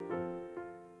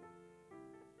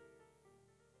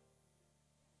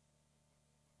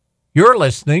You're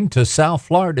listening to South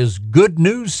Florida's good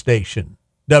news station,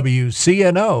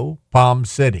 WCNO Palm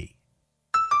City.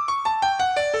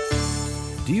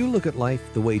 Do you look at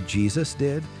life the way Jesus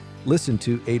did? Listen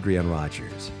to Adrian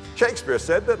Rogers. Shakespeare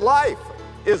said that life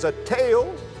is a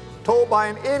tale told by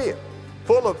an idiot,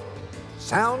 full of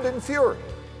sound and fury,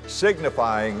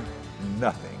 signifying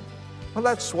nothing. Well,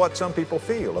 that's what some people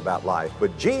feel about life.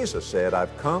 But Jesus said,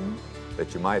 I've come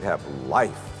that you might have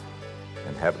life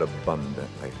and have it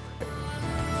abundantly.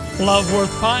 Love Worth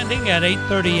Finding at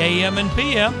 8:30 a.m. and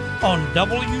p.m. on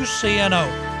WCNO.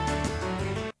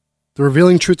 The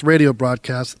Revealing Truth radio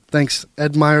broadcast thanks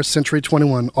Ed Meyer Century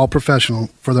 21 All Professional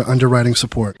for their underwriting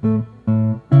support.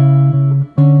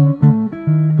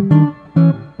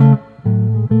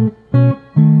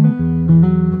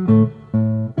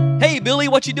 Hey, Billy,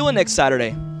 what you doing next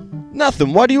Saturday?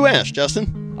 Nothing. Why do you ask,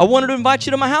 Justin? I wanted to invite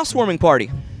you to my housewarming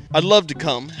party. I'd love to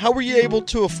come. How were you able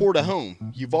to afford a home?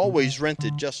 You've always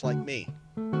rented just like me.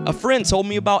 A friend told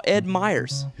me about Ed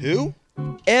Myers. Who?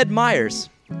 Ed Myers.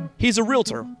 He's a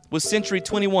realtor with Century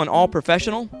 21 All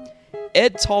Professional.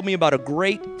 Ed told me about a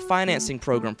great financing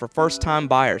program for first-time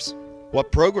buyers.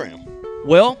 What program?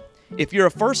 Well, if you're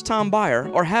a first-time buyer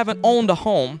or haven't owned a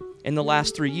home in the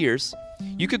last 3 years,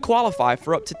 you could qualify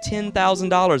for up to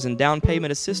 $10,000 in down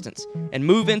payment assistance and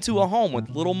move into a home with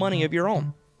little money of your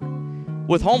own.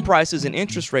 With home prices and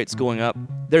interest rates going up,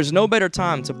 there's no better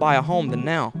time to buy a home than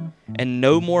now, and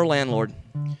no more landlord.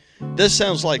 This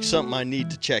sounds like something I need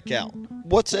to check out.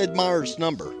 What's Ed Meyer's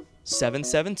number?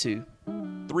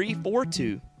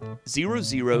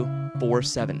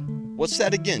 772-342-0047. What's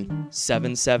that again?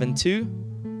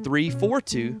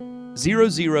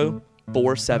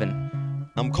 772-342-0047.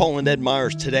 I'm calling Ed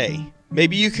Myers today.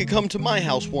 Maybe you could come to my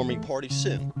housewarming party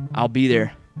soon. I'll be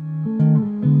there.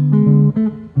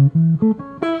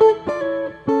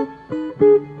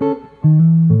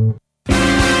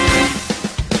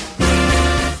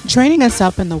 Training us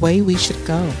up in the way we should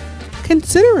go.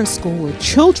 Consider a school where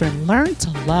children learn to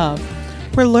love,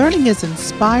 where learning is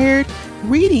inspired,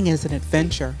 reading is an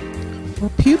adventure, where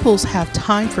pupils have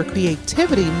time for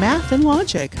creativity, math, and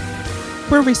logic,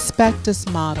 where respect is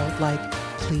modeled like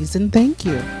please and thank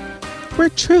you, where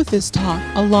truth is taught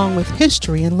along with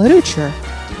history and literature,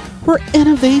 where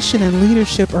innovation and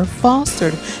leadership are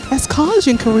fostered as college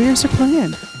and careers are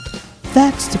planned.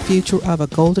 That's the future of a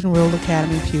Golden Rule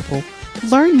Academy pupil.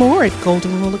 Learn more at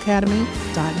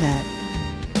goldenruleacademy.net.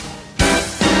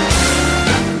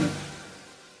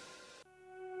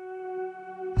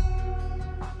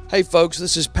 Hey folks,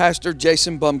 this is Pastor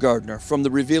Jason Bumgardner from The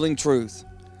Revealing Truth.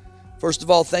 First of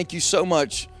all, thank you so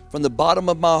much from the bottom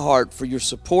of my heart for your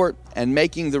support and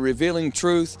making The Revealing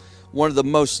Truth one of the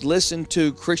most listened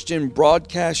to Christian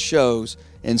broadcast shows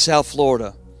in South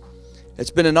Florida.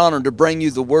 It's been an honor to bring you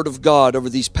the Word of God over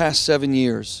these past 7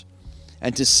 years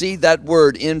and to see that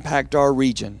Word impact our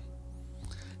region.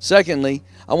 Secondly,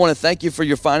 I want to thank you for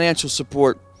your financial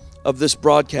support of this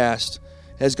broadcast.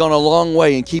 It has gone a long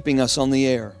way in keeping us on the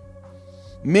air.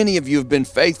 Many of you have been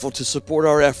faithful to support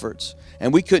our efforts,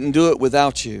 and we couldn't do it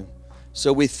without you.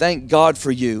 So we thank God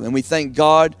for you, and we thank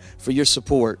God for your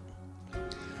support.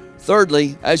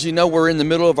 Thirdly, as you know, we're in the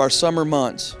middle of our summer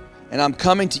months, and I'm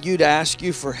coming to you to ask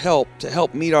you for help to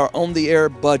help meet our on-the-air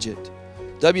budget.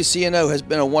 WCNO has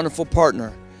been a wonderful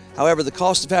partner. However, the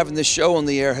cost of having this show on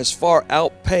the air has far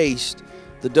outpaced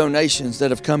the donations that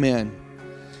have come in.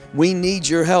 We need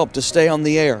your help to stay on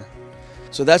the air.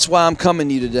 So that's why I'm coming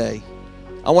to you today.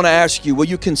 I want to ask you, will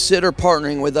you consider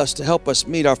partnering with us to help us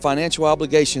meet our financial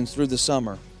obligations through the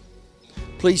summer?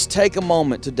 Please take a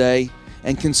moment today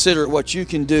and consider what you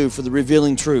can do for the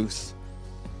Revealing Truth.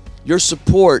 Your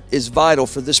support is vital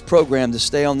for this program to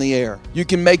stay on the air. You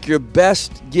can make your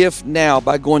best gift now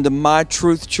by going to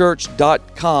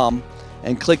mytruthchurch.com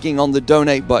and clicking on the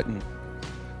donate button.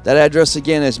 That address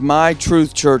again is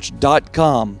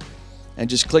mytruthchurch.com, and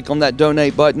just click on that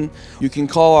donate button. You can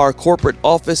call our corporate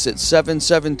office at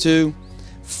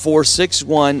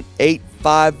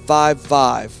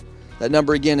 772-461-8555. That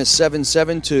number again is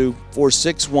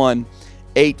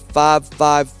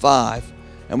 772-461-8555.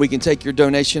 And we can take your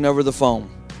donation over the phone.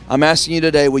 I'm asking you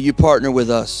today, will you partner with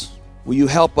us? Will you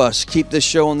help us keep this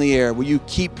show on the air? Will you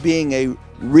keep being a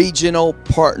regional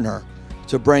partner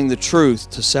to bring the truth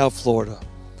to South Florida?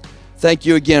 Thank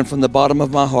you again from the bottom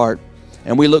of my heart,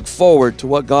 and we look forward to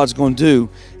what God's going to do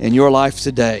in your life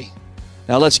today.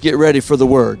 Now let's get ready for the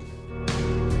Word.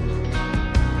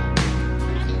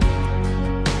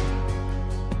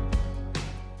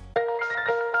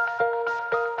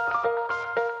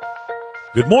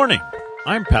 Good morning.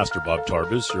 I'm Pastor Bob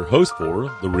Tarbus, your host for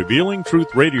the Revealing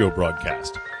Truth radio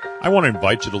broadcast. I want to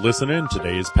invite you to listen in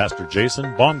today as Pastor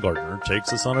Jason Baumgartner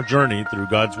takes us on a journey through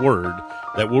God's Word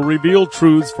that will reveal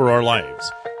truths for our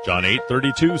lives. John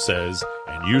 8:32 says,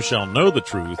 "And you shall know the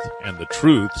truth, and the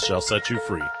truth shall set you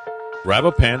free." Grab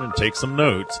a pen and take some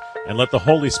notes, and let the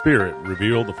Holy Spirit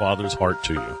reveal the Father's heart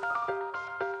to you.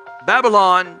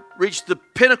 Babylon reached the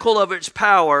pinnacle of its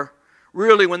power,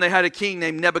 really, when they had a king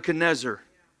named Nebuchadnezzar.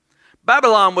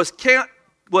 Babylon was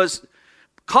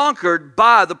conquered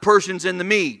by the Persians and the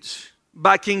Medes,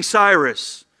 by King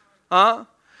Cyrus.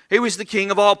 He was the king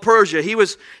of all Persia. He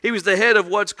was the head of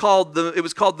what's called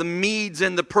the Medes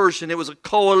and the Persian. It was a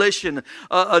coalition,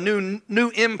 a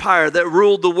new empire that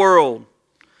ruled the world.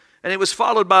 And it was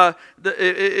followed by,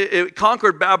 it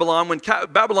conquered Babylon. When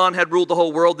Babylon had ruled the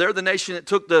whole world, they're the nation that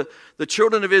took the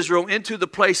children of Israel into the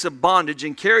place of bondage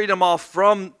and carried them off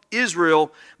from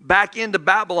Israel back into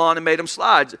Babylon and made them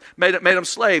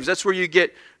slaves. That's where you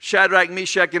get Shadrach,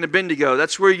 Meshach, and Abednego.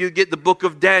 That's where you get the book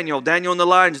of Daniel in the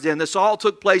lion's den. This all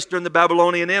took place during the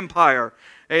Babylonian Empire.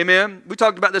 Amen. We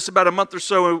talked about this about a month or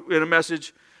so in a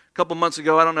message a couple months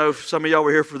ago. I don't know if some of y'all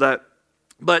were here for that.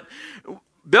 But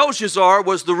Belshazzar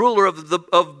was the ruler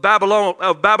of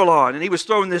Babylon, and he was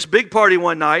throwing this big party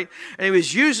one night, and he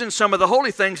was using some of the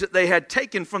holy things that they had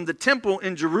taken from the temple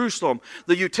in Jerusalem,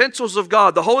 the utensils of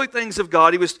God, the holy things of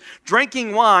God. He was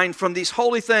drinking wine from these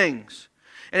holy things.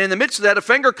 And in the midst of that, a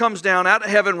finger comes down out of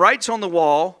heaven, writes on the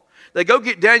wall. They go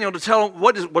get Daniel to tell him,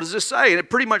 what does this say? And it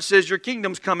pretty much says, your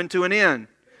kingdom's coming to an end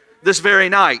this very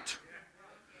night.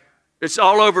 It's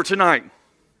all over tonight.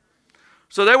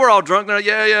 So they were all drunk. They're like,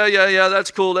 yeah,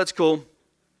 that's cool.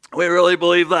 We really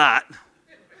believe that.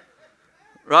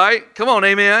 Right? Come on,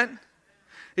 amen.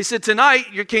 He said,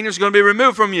 tonight, your kingdom's going to be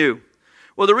removed from you.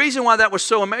 Well, the reason why that was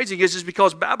so amazing is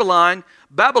because Babylon,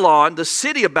 the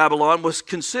city of Babylon, was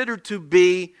considered to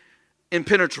be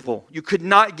impenetrable. You could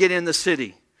not get in the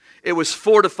city. It was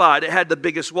fortified. It had the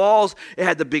biggest walls. It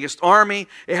had the biggest army.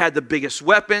 It had the biggest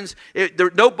weapons.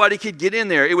 Nobody could get in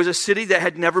there. It was a city that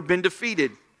had never been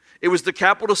defeated. It was the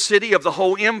capital city of the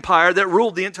whole empire that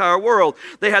ruled the entire world.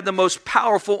 They had the most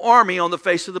powerful army on the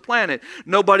face of the planet.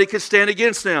 Nobody could stand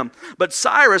against them. But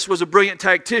Cyrus was a brilliant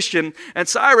tactician, and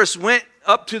Cyrus went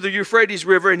up to the Euphrates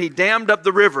River and he dammed up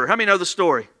the river. How many know the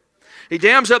story? He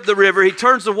dams up the river, he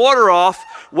turns the water off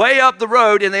way up the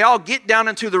road, and they all get down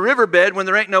into the riverbed when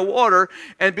there ain't no water.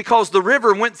 And because the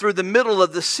river went through the middle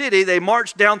of the city, they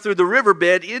marched down through the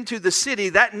riverbed into the city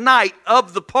that night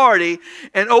of the party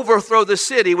and overthrow the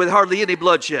city with hardly any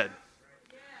bloodshed.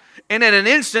 And in an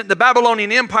instant, the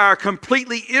Babylonian Empire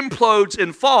completely implodes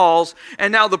and falls,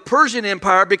 and now the Persian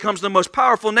Empire becomes the most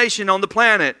powerful nation on the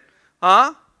planet.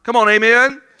 Come on,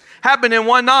 amen? Happened in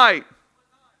one night.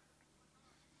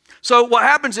 So what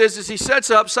happens is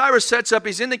Cyrus sets up,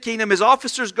 he's in the kingdom, his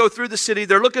officers go through the city,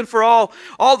 they're looking for all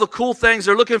the cool things,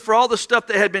 they're looking for all the stuff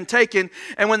that had been taken,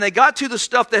 and when they got to the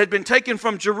stuff that had been taken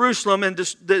from Jerusalem and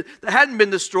that hadn't been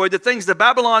destroyed, the things the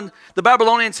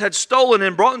Babylonians had stolen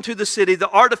and brought into the city, the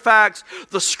artifacts,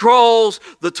 the scrolls,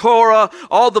 the Torah,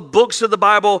 all the books of the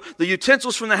Bible, the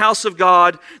utensils from the house of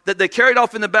God that they carried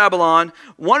off into Babylon,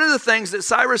 one of the things that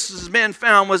Cyrus's men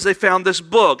found was they found this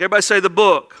book. Everybody say the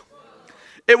book.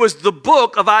 It was the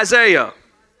book of Isaiah,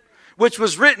 which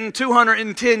was written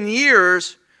 210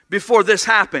 years before this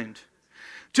happened.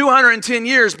 210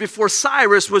 years before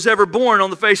Cyrus was ever born on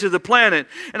the face of the planet.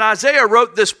 And Isaiah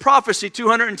wrote this prophecy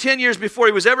 210 years before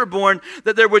he was ever born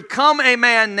that there would come a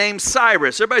man named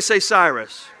Cyrus. Everybody say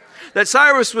Cyrus. That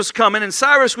Cyrus was coming, and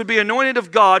Cyrus would be anointed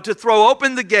of God to throw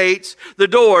open the gates, the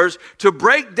doors, to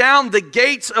break down the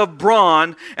gates of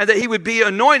bronze, and that he would be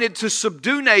anointed to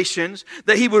subdue nations,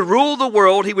 that he would rule the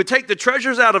world, he would take the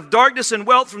treasures out of darkness and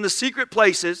wealth from the secret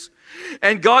places.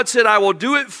 And God said, I will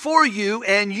do it for you,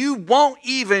 and you won't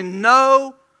even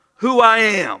know who I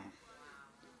am.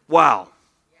 Wow.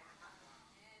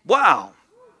 Wow.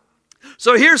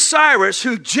 So here's Cyrus,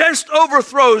 who just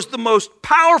overthrows the most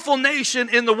powerful nation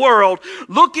in the world,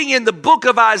 looking in the book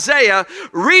of Isaiah,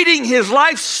 reading his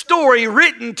life story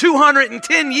written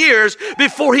 210 years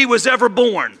before he was ever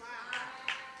born.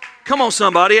 Come on,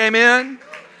 somebody, amen?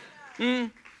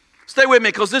 Stay with me,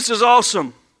 because this is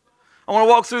awesome. I want to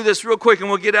walk through this real quick and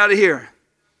we'll get out of here.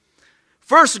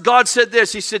 First, God said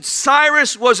this. He said,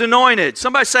 Cyrus was anointed.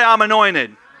 Somebody say, I'm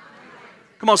anointed.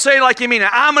 Come on, say it like you mean it.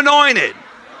 I'm anointed.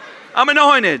 I'm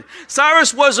anointed.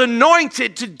 Cyrus was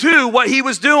anointed to do what he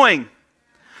was doing.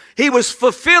 He was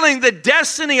fulfilling the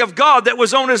destiny of God that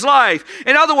was on his life.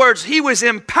 In other words, he was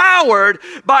empowered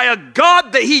by a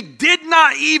God that he did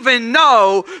not even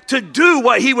know to do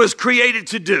what he was created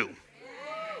to do.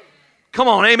 Come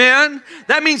on, amen?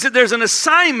 That means that there's an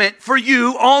assignment for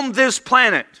you on this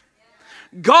planet.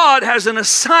 God has an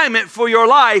assignment for your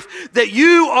life that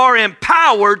you are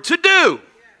empowered to do.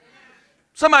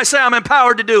 Somebody say, I'm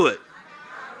empowered to do it.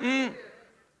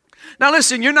 Now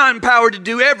listen, you're not empowered to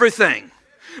do everything,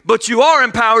 but you are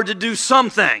empowered to do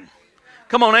something.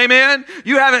 Come on, amen?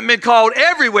 You haven't been called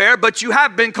everywhere, but you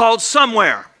have been called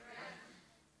somewhere.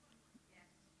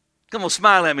 Come on,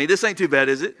 smile at me. This ain't too bad,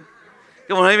 is it?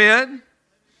 Come on, amen?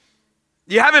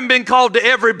 You haven't been called to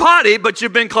everybody, but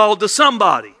you've been called to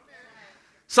somebody.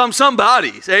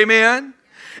 Somebodies, amen?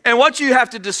 And what you have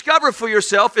to discover for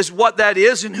yourself is what that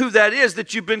is and who that is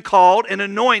that you've been called and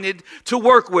anointed to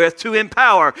work with, to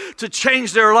empower, to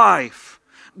change their life.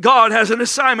 God has an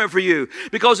assignment for you.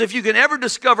 Because if you can ever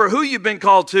discover who you've been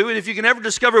called to, and if you can ever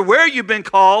discover where you've been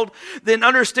called, then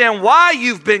understand why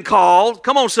you've been called,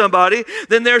 come on somebody,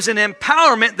 then there's an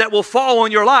empowerment that will fall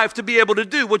on your life to be able to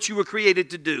do what you were created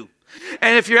to do.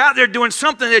 And if you're out there doing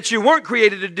something that you weren't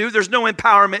created to do, there's no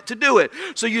empowerment to do it.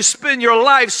 So you spend your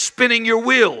life spinning your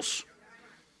wheels.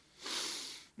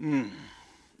 Is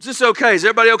this okay? Is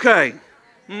everybody okay?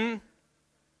 And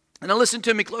now listen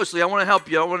to me closely. I want to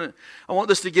help you. I want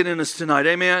this to get in us tonight.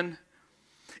 Amen?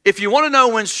 If you want to know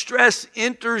when stress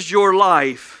enters your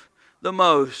life the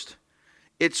most,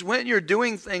 it's when you're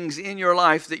doing things in your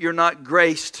life that you're not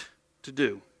graced to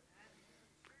do.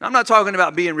 Now, I'm not talking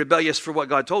about being rebellious for what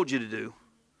God told you to do.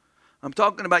 I'm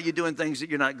talking about you doing things that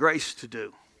you're not graced to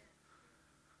do.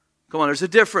 Come on, there's a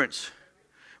difference.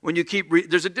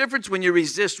 There's a difference when you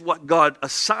resist what God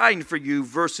assigned for you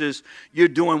versus you're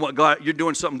doing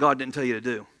something God didn't tell you to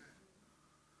do.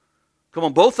 Come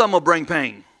on, both of them will bring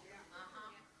pain.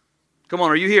 Come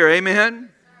on, are you here? Amen?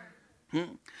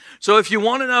 So if you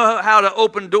want to know how to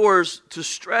open doors to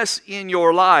stress in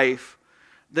your life,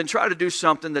 then try to do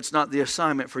something that's not the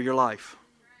assignment for your life.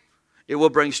 It will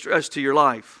bring stress to your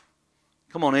life.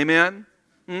 Come on, amen?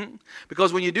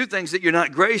 Because when you do things that you're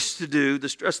not graced to do, the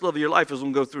stress level of your life is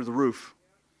going to go through the roof.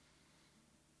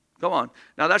 Come on.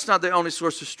 Now, that's not the only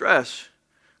source of stress.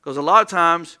 Because a lot of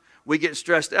times we get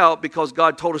stressed out because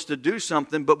God told us to do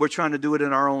something, but we're trying to do it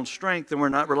in our own strength, and we're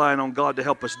not relying on God to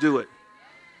help us do it.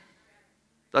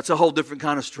 That's a whole different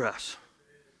kind of stress.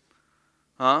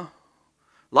 Huh?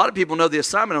 A lot of people know the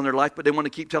assignment on their life, but they want to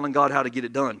keep telling God how to get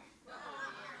it done.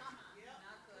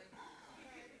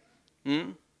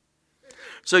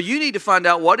 So you need to find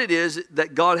out what it is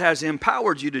that God has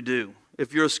empowered you to do.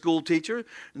 If you're a school teacher,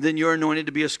 then you're anointed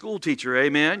to be a school teacher.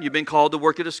 Amen? You've been called to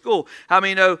work at a school. How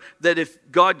many know that if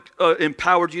God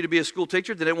empowered you to be a school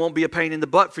teacher, then it won't be a pain in the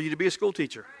butt for you to be a school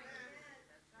teacher?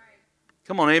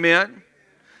 Come on, amen?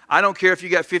 I don't care if you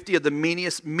got 50 of the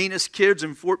meanest kids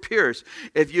in Fort Pierce.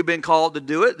 If you've been called to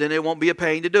do it, then it won't be a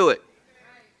pain to do it.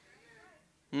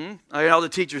 I hear all the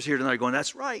teachers here tonight going,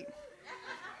 that's right.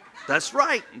 That's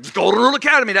right. Golden Rule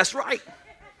Academy, that's right.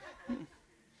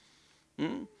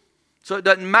 So it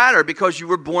doesn't matter because you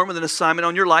were born with an assignment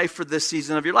on your life for this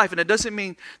season of your life. And it doesn't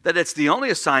mean that it's the only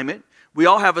assignment. We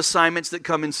all have assignments that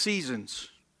come in seasons.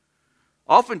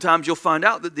 Oftentimes you'll find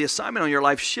out that the assignment on your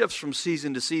life shifts from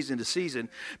season to season to season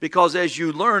because as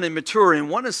you learn and mature in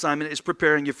one assignment, it's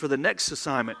preparing you for the next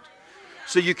assignment.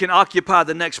 So you can occupy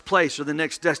the next place or the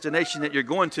next destination that you're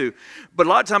going to. But a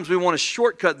lot of times we want to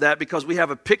shortcut that because we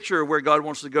have a picture of where God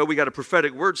wants to go. We got a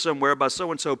prophetic word somewhere by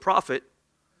so-and-so prophet.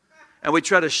 And we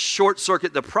try to short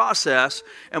circuit the process,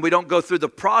 and we don't go through the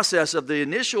process of the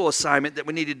initial assignment that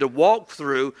we needed to walk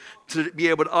through to be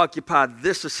able to occupy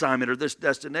this assignment or this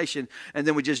destination, and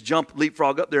then we just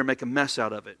leapfrog up there and make a mess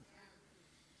out of it.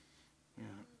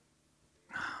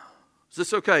 Is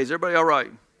this okay? Is everybody all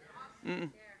right?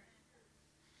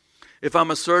 If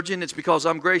I'm a surgeon, it's because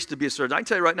I'm graced to be a surgeon. I can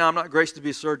tell you right now, I'm not graced to be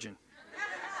a surgeon.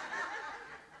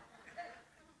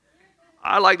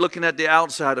 I like looking at the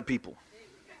outside of people.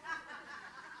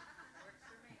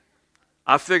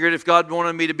 I figured if God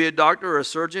wanted me to be a doctor or a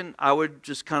surgeon, I would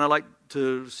just kind of like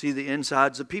to see the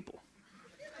insides of people.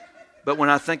 But when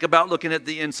I think about looking at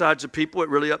the insides of people, it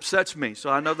really upsets me. So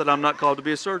I know that I'm not called to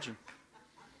be a surgeon.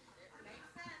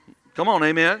 Come on,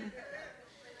 amen.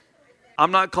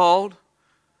 I'm not called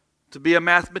to be a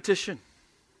mathematician.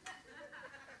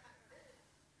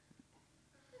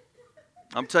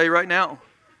 I'm telling you right now.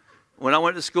 When I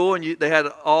went to school and they had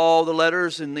all the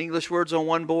letters and English words on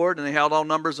one board and they had all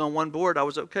numbers on one board, I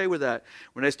was okay with that.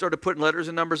 When they started putting letters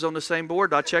and numbers on the same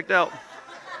board, I checked out.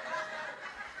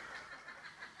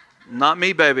 Not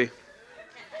me, baby.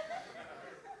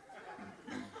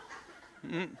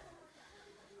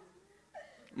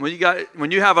 When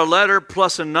you have a letter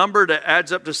plus a number that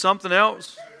adds up to something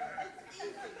else,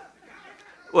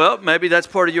 well, maybe that's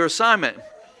part of your assignment.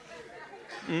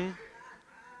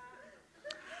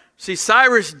 See,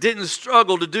 Cyrus didn't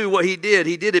struggle to do what he did.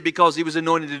 He did it because he was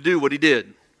anointed to do what he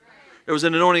did. There was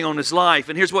an anointing on his life.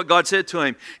 And here's what God said to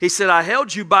him. He said, I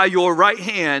held you by your right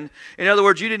hand. In other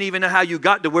words, you didn't even know how you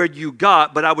got to where you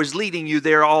got, but I was leading you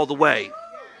there all the way.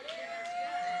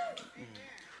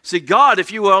 See, God,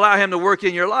 if you will allow Him to work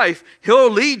in your life,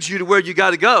 He'll lead you to where you got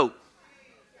to go.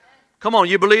 Come on,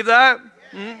 you believe that?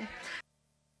 Mm-hmm.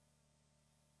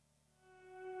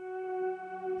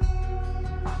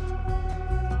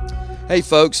 Hey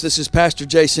folks, this is Pastor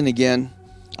Jason again.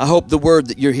 I hope the word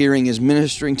that you're hearing is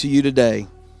ministering to you today.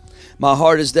 My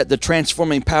heart is that the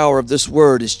transforming power of this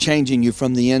word is changing you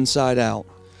from the inside out.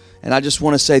 And I just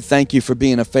want to say thank you for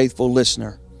being a faithful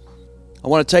listener. I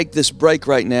want to take this break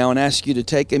right now and ask you to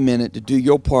take a minute to do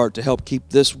your part to help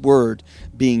keep this word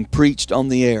being preached on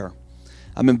the air.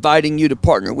 I'm inviting you to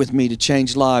partner with me to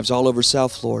change lives all over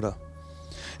South Florida.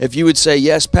 If you would say,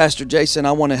 yes, Pastor Jason,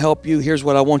 I want to help you, here's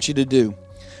what I want you to do.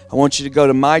 I want you to go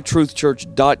to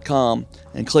mytruthchurch.com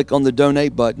and click on the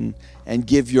donate button and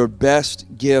give your best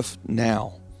gift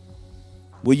now.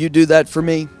 Will you do that for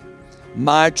me?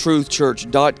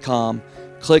 mytruthchurch.com,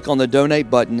 click on the donate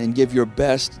button and give your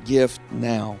best gift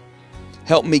now.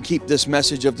 Help me keep this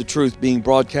message of the truth being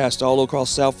broadcast all across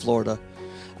South Florida.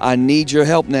 I need your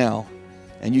help now,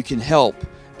 and you can help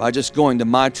by just going to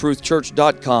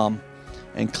mytruthchurch.com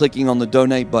and clicking on the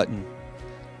donate button.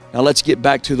 Now let's get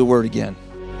back to the word again.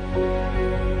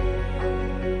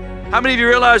 How many of you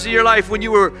realize in your life when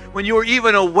you were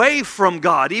even away from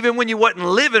God, even when you wasn't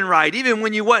living right, even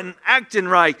when you wasn't acting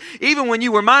right, even when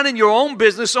you were minding your own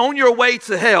business on your way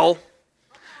to hell,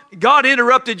 God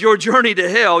interrupted your journey to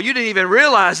hell. You didn't even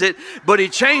realize it, but He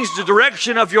changed the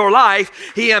direction of your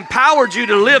life. He empowered you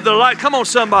to live the life. Come on,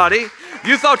 somebody.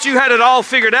 You thought you had it all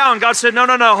figured out, and God said, no,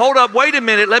 hold up, wait a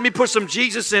minute. Let me put some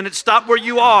Jesus in it. Stop where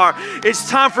you are. It's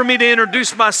time for me to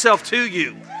introduce myself to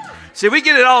you. See, we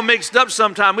get it all mixed up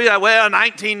sometimes. We like, well,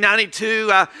 1992,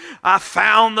 I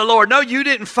found the Lord. No, you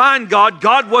didn't find God.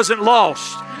 God wasn't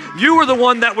lost. You were the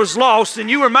one that was lost, and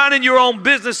you were minding your own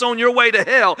business on your way to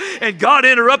hell. And God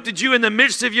interrupted you in the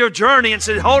midst of your journey and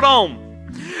said, hold on.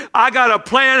 I got a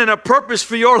plan and a purpose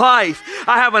for your life.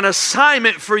 I have an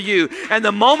assignment for you. And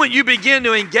the moment you begin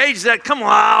to engage that, come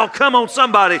on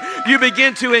somebody. You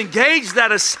begin to engage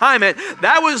that assignment.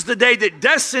 That was the day that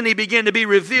destiny began to be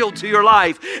revealed to your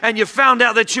life. And you found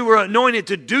out that you were anointed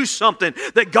to do something,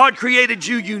 that God created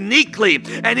you uniquely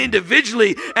and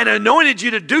individually and anointed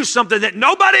you to do something that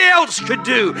nobody else could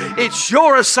do. It's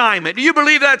your assignment. Do you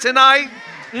believe that tonight?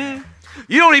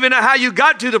 You don't even know how you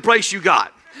got to the place you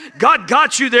got. God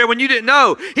got you there when you didn't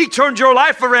know. He turned your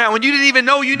life around when you didn't even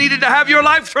know you needed to have your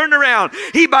life turned around.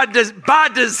 He, by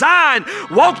design,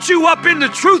 walked you up in the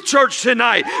Truth Church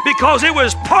tonight because it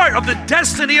was part of the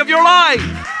destiny of your life.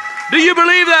 Do you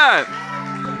believe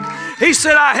that? He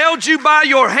said, I held you by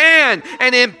your hand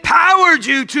and empowered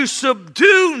you to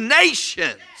subdue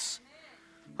nations.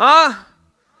 Huh?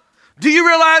 Do you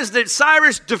realize that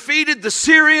Cyrus defeated the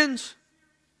Syrians?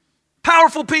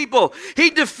 Powerful people. He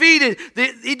defeated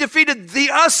the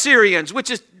Assyrians,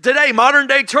 which is today modern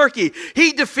day Turkey.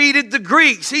 He defeated the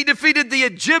Greeks. He defeated the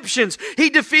Egyptians.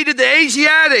 He defeated the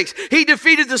Asiatics. He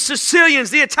defeated the Sicilians,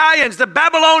 the Italians, the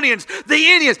Babylonians, the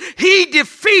Indians. He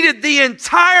defeated the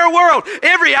entire world.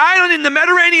 Every island in the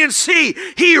Mediterranean Sea.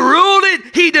 He ruled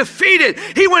it. He defeated.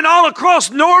 He went all across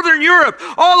Northern Europe,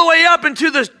 all the way up into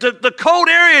the cold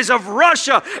areas of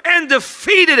Russia and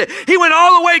defeated it. He went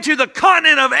all the way to the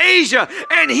continent of Asia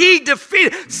and he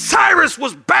defeated. Cyrus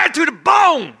was bad to the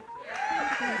bone.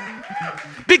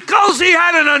 Because he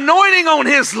had an anointing on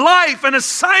his life, an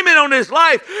assignment on his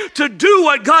life to do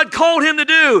what God called him to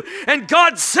do. And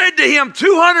God said to him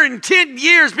 210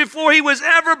 years before he was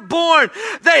ever born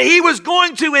that he was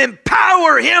going to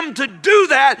empower him to do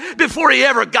that before he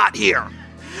ever got here.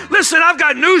 Listen, I've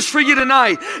got news for you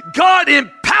tonight. God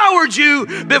empowered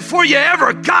you before you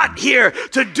ever got here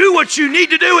to do what you need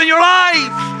to do in your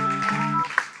life.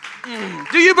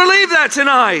 Do you believe that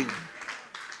tonight?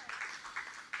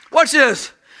 Watch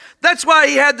this. That's why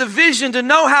he had the vision to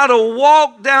know how to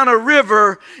walk down a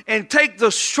river and take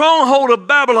the stronghold of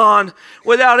Babylon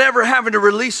without ever having to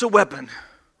release a weapon.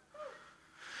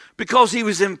 Because he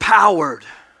was empowered.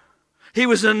 He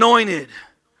was anointed.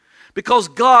 Because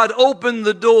God opened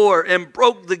the door and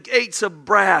broke the gates of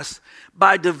brass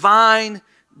by divine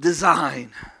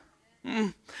design. I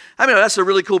mean, that's a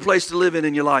really cool place to live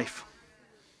in your life.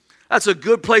 That's a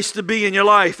good place to be in your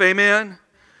life. Amen.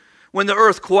 When the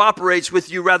earth cooperates with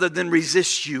you rather than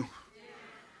resists you.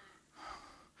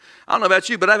 I don't know about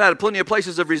you, but I've had plenty of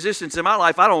places of resistance in my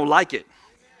life. I don't like it.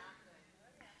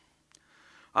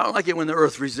 I don't like it when the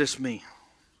earth resists me.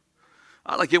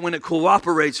 I like it when it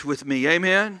cooperates with me.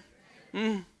 Amen?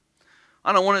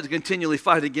 I don't want it to continually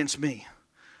fight against me.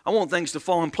 I want things to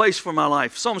fall in place for my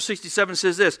life. Psalm 67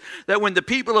 says this, that when the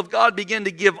people of God begin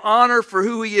to give honor for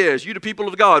who He is, you the people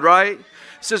of God, right? It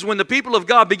says when the people of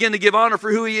God begin to give honor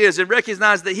for who He is and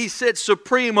recognize that He sits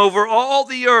supreme over all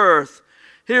the earth,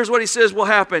 here's what He says will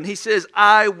happen. He says,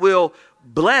 I will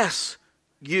bless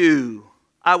you.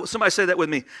 Somebody say that with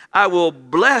me. I will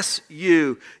bless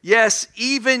you. Yes,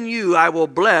 even you I will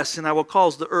bless, and I will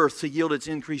cause the earth to yield its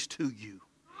increase to you.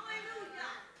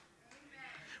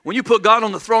 When you put God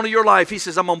on the throne of your life, He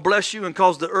says, I'm going to bless you and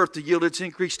cause the earth to yield its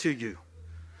increase to you.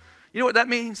 You know what that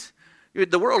means?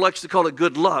 The world likes to call it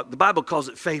good luck. The Bible calls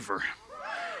it favor.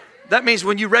 That means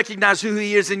when you recognize who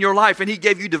He is in your life and He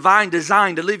gave you divine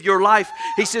design to live your life,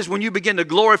 He says when you begin to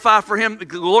glorify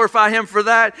Him for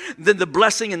that, then the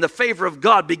blessing and the favor of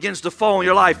God begins to fall in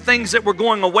your life. Things that were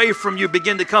going away from you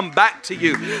begin to come back to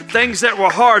you. Things that were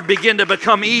hard begin to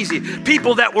become easy.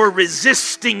 People that were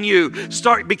resisting you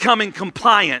start becoming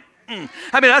compliant. I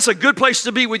mean, that's a good place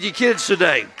to be with your kids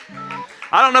today.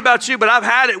 I don't know about you, but I've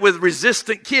had it with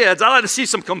resistant kids. I like to see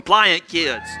some compliant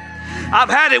kids. I've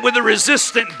had it with a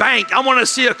resistant bank. I want to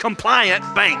see a compliant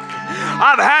bank.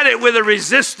 I've had it with a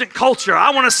resistant culture.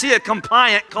 I want to see a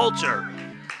compliant culture.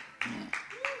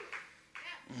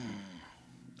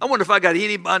 I wonder if I got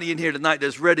anybody in here tonight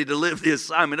that's ready to live the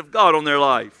assignment of God on their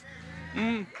life.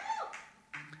 I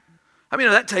mean,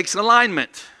 that takes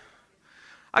alignment.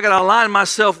 I got to align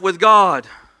myself with God.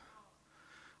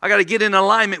 I got to get in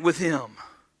alignment with Him.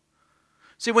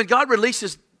 See, when God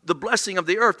releases the blessing of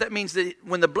the earth, that means that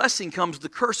when the blessing comes, the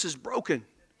curse is broken.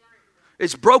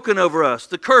 It's broken over us.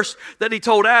 The curse that He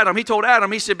told Adam,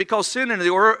 He said, because sin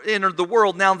entered the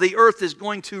world, now the earth is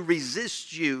going to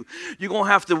resist you. You're going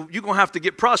to have to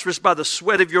get prosperous by the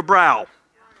sweat of your brow.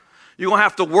 You're going to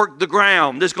have to work the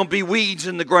ground. There's going to be weeds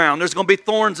in the ground. There's going to be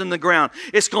thorns in the ground.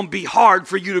 It's going to be hard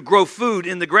for you to grow food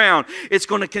in the ground. It's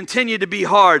going to continue to be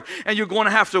hard, and you're going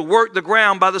to have to work the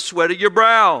ground by the sweat of your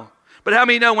brow. But how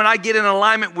many know when I get in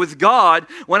alignment with God,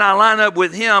 when I line up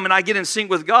with Him and I get in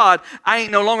sync with God, I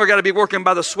ain't no longer got to be working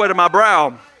by the sweat of my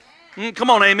brow.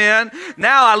 Come on, amen.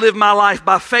 Now I live my life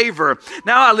by favor.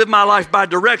 Now I live my life by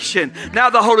direction. Now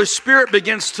the Holy Spirit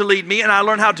begins to lead me, and I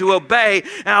learn how to obey,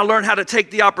 and I learn how to take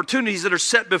the opportunities that are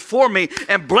set before me,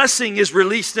 and blessing is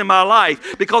released in my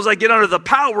life because I get under the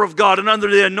power of God and under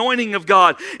the anointing of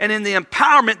God, and in the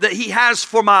empowerment that He has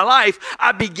for my life,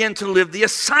 I begin to live the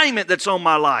assignment that's on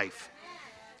my life.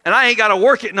 And I ain't got to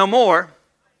work it no more.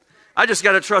 I just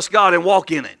got to trust God and walk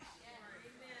in it.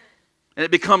 And it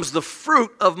becomes the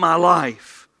fruit of my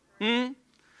life.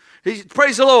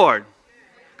 Praise the Lord.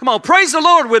 Come on, praise the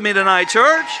Lord with me tonight,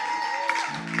 church.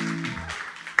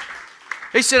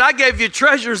 He said, I gave you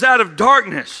treasures out of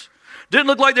darkness. Didn't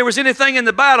look like there was anything in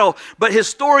the battle, but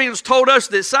historians told us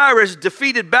that Cyrus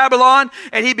defeated Babylon,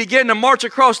 and he began to march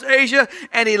across Asia,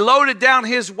 and he loaded down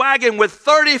his wagon with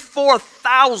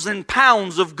 34,000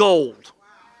 pounds of gold.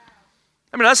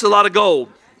 I mean, that's a lot of gold.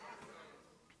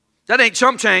 That ain't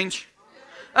chump change.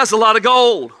 That's a lot of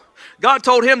gold. God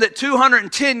told him that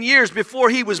 210 years before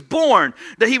he was born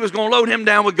that He was going to load him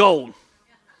down with gold.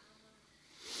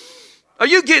 Are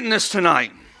you getting this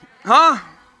tonight? Huh?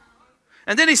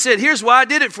 And then He said, here's why I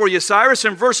did it for you, Cyrus,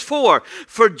 in verse 4.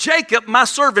 For Jacob, my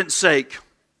servant's sake.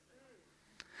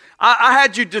 I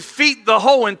had you defeat the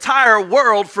whole entire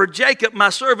world for Jacob,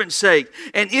 my servant's sake,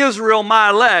 and Israel,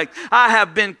 my elect. I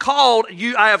have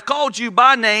called you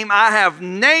by name. I have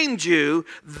named you,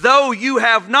 though you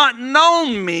have not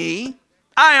known me.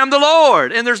 I am the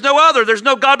Lord, and there's no other. There's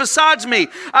no God besides me.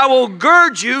 I will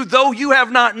gird you, though you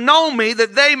have not known me,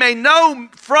 that they may know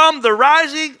from the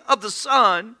rising of the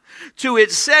sun to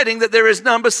its setting that there is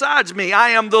none besides me. I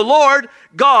am the Lord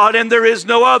God, and there is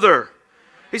no other.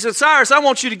 He said, Cyrus, I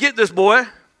want you to get this, boy.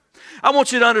 I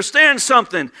want you to understand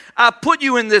something. I put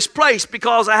you in this place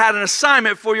because I had an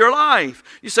assignment for your life.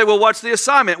 You say, well, what's the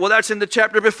assignment? Well, that's in the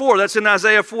chapter before. That's in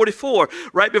Isaiah 44,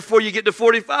 right before you get to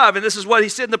 45. And this is what he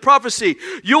said in the prophecy.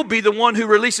 You'll be the one who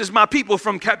releases my people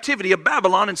from captivity of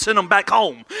Babylon and send them back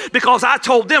home. Because I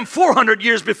told them 400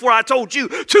 years before I told you,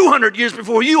 200 years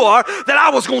before you are, that I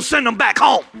was going to send them back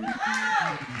home.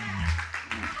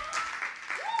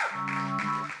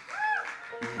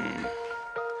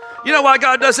 You know why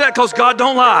God does that? Because God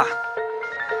don't lie.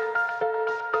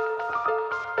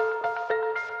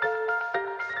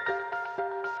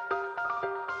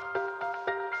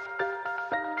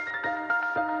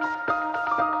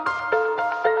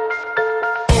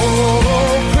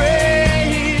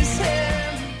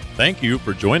 Thank you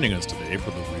for joining us today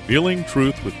for the Revealing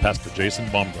Truth with Pastor Jason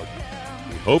Baumgartner.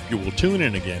 We hope you will tune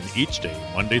in again each day,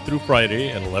 Monday through Friday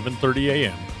at 11:30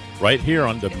 a.m., right here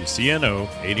on WCNO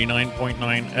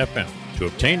 89.9 FM. To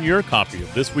obtain your copy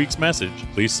of this week's message,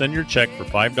 please send your check for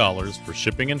 $5 for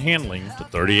shipping and handling to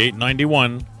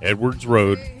 3891 Edwards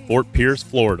Road, Fort Pierce,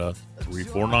 Florida,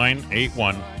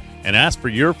 34981, and ask for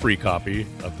your free copy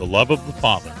of The Love of the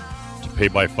Father. To pay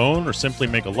by phone or simply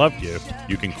make a love gift,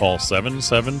 you can call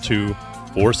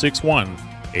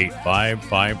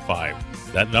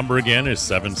 772-461-8555. That number again is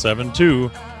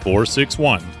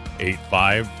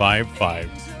 772-461-8555.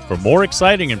 For more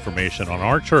exciting information on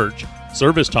our church,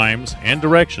 service times, and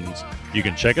directions, you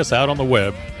can check us out on the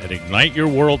web at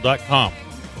igniteyourworld.com.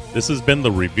 This has been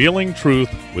The Revealing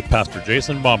Truth with Pastor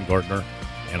Jason Baumgartner,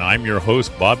 and I'm your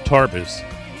host, Bob Tarbis.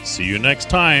 See you next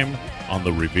time on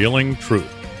The Revealing Truth.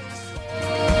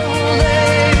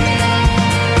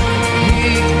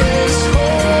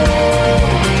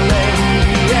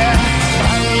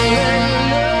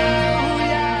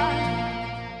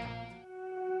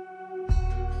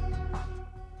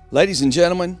 Ladies and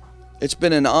gentlemen, it's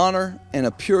been an honor and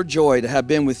a pure joy to have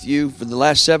been with you for the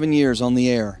last 7 years on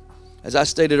the air. As I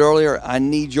stated earlier, I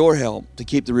need your help to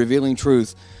keep The Revealing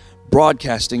Truth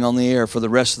broadcasting on the air for the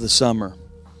rest of the summer.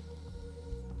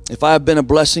 If I have been a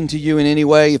blessing to you in any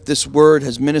way, if this word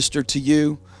has ministered to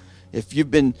you, if you've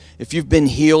been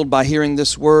healed by hearing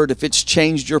this word, if it's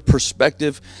changed your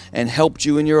perspective and helped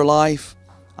you in your life,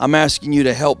 I'm asking you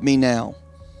to help me now.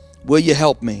 Will you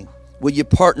help me? Will you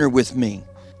partner with me?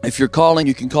 If you're calling,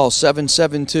 you can call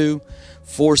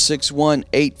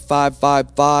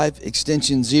 772-461-8555,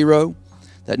 extension 0.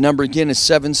 That number again is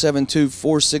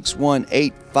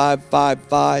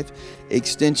 772-461-8555,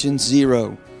 extension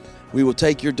 0. We will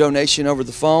take your donation over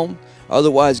the phone.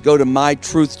 Otherwise, go to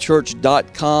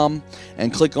mytruthchurch.com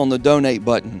and click on the donate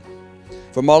button.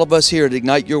 From all of us here at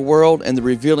Ignite Your World and The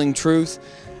Revealing Truth,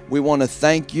 we want to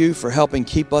thank you for helping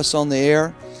keep us on the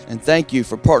air. And thank you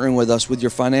for partnering with us with your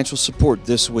financial support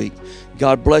this week.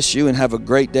 God bless you and have a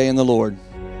great day in the Lord.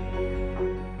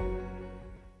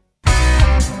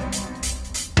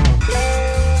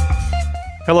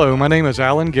 Hello, my name is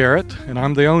Alan Garrett, and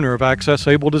I'm the owner of Access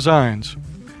Able Designs.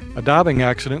 A diving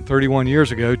accident 31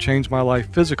 years ago changed my life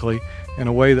physically in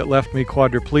a way that left me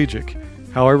quadriplegic.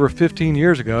 However, 15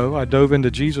 years ago, I dove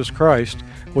into Jesus Christ,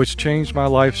 which changed my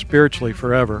life spiritually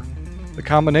forever. The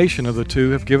combination of the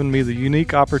two have given me the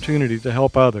unique opportunity to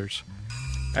help others.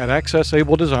 At Access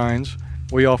Able Designs,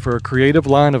 we offer a creative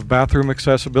line of bathroom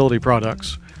accessibility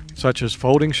products, such as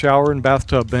folding shower and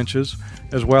bathtub benches,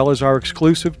 as well as our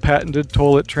exclusive patented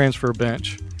toilet transfer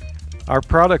bench. Our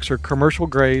products are commercial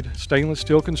grade, stainless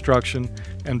steel construction,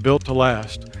 and built to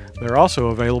last. They're also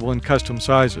available in custom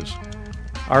sizes.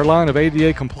 Our line of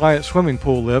ADA compliant swimming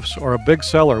pool lifts are a big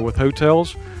seller with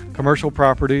hotels, commercial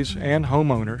properties, and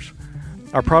homeowners.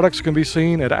 Our products can be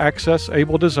seen at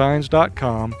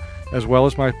accessabledesigns.com, as well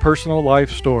as my personal life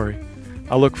story.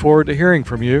 I look forward to hearing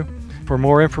from you. For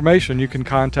more information, you can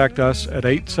contact us at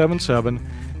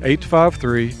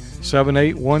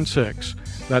 877-853-7816.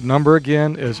 That number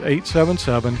again is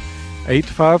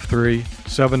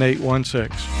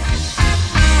 877-853-7816.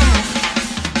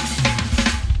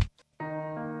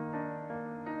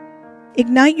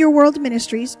 Ignite Your World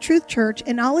Ministries, Truth Church,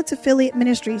 and all its affiliate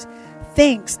ministries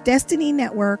thanks Destiny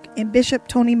Network and Bishop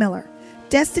Tony Miller.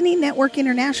 Destiny Network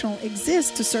International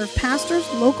exists to serve pastors,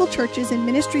 local churches, and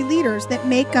ministry leaders that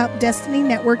make up Destiny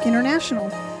Network International.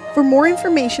 For more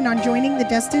information on joining the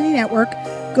Destiny Network,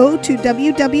 go to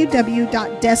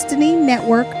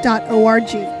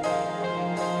www.destinynetwork.org.